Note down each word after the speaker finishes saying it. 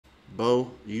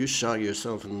Bo, you shot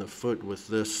yourself in the foot with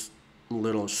this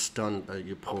little stunt that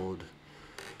you pulled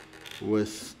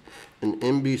with an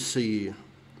NBC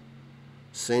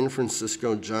San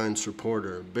Francisco Giants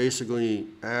reporter basically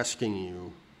asking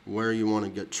you where you want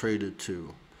to get traded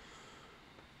to.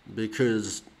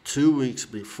 Because 2 weeks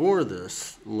before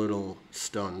this little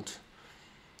stunt,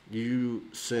 you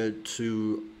said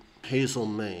to Hazel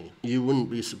May you wouldn't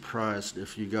be surprised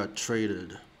if you got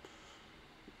traded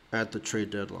at the trade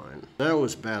deadline. That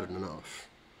was bad enough.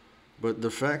 But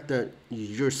the fact that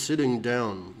you're sitting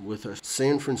down with a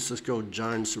San Francisco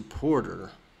Giants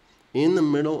reporter in the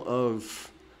middle of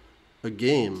a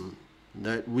game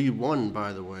that we won,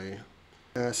 by the way,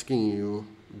 asking you,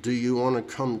 do you want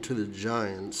to come to the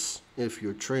Giants if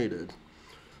you're traded?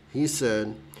 He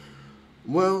said,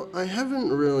 well, I haven't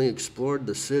really explored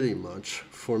the city much.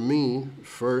 For me,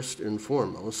 first and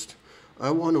foremost,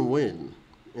 I want to win.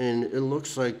 And it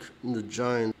looks like the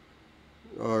Giants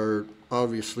are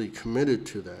obviously committed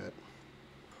to that.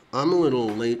 I'm a little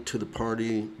late to the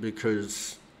party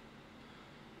because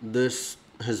this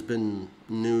has been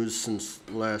news since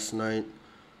last night,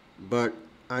 but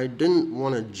I didn't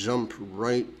want to jump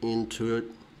right into it.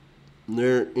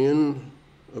 They're in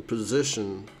a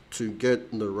position to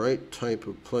get the right type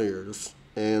of players,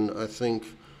 and I think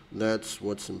that's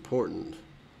what's important.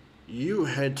 You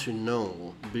had to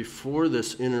know before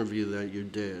this interview that you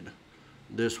did,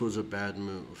 this was a bad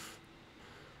move.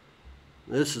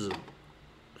 This is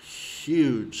a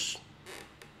huge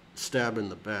stab in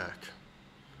the back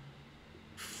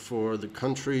for the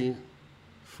country,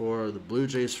 for the Blue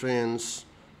Jays fans,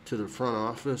 to the front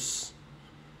office.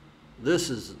 This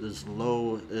is as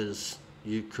low as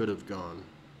you could have gone,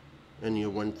 and you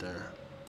went there.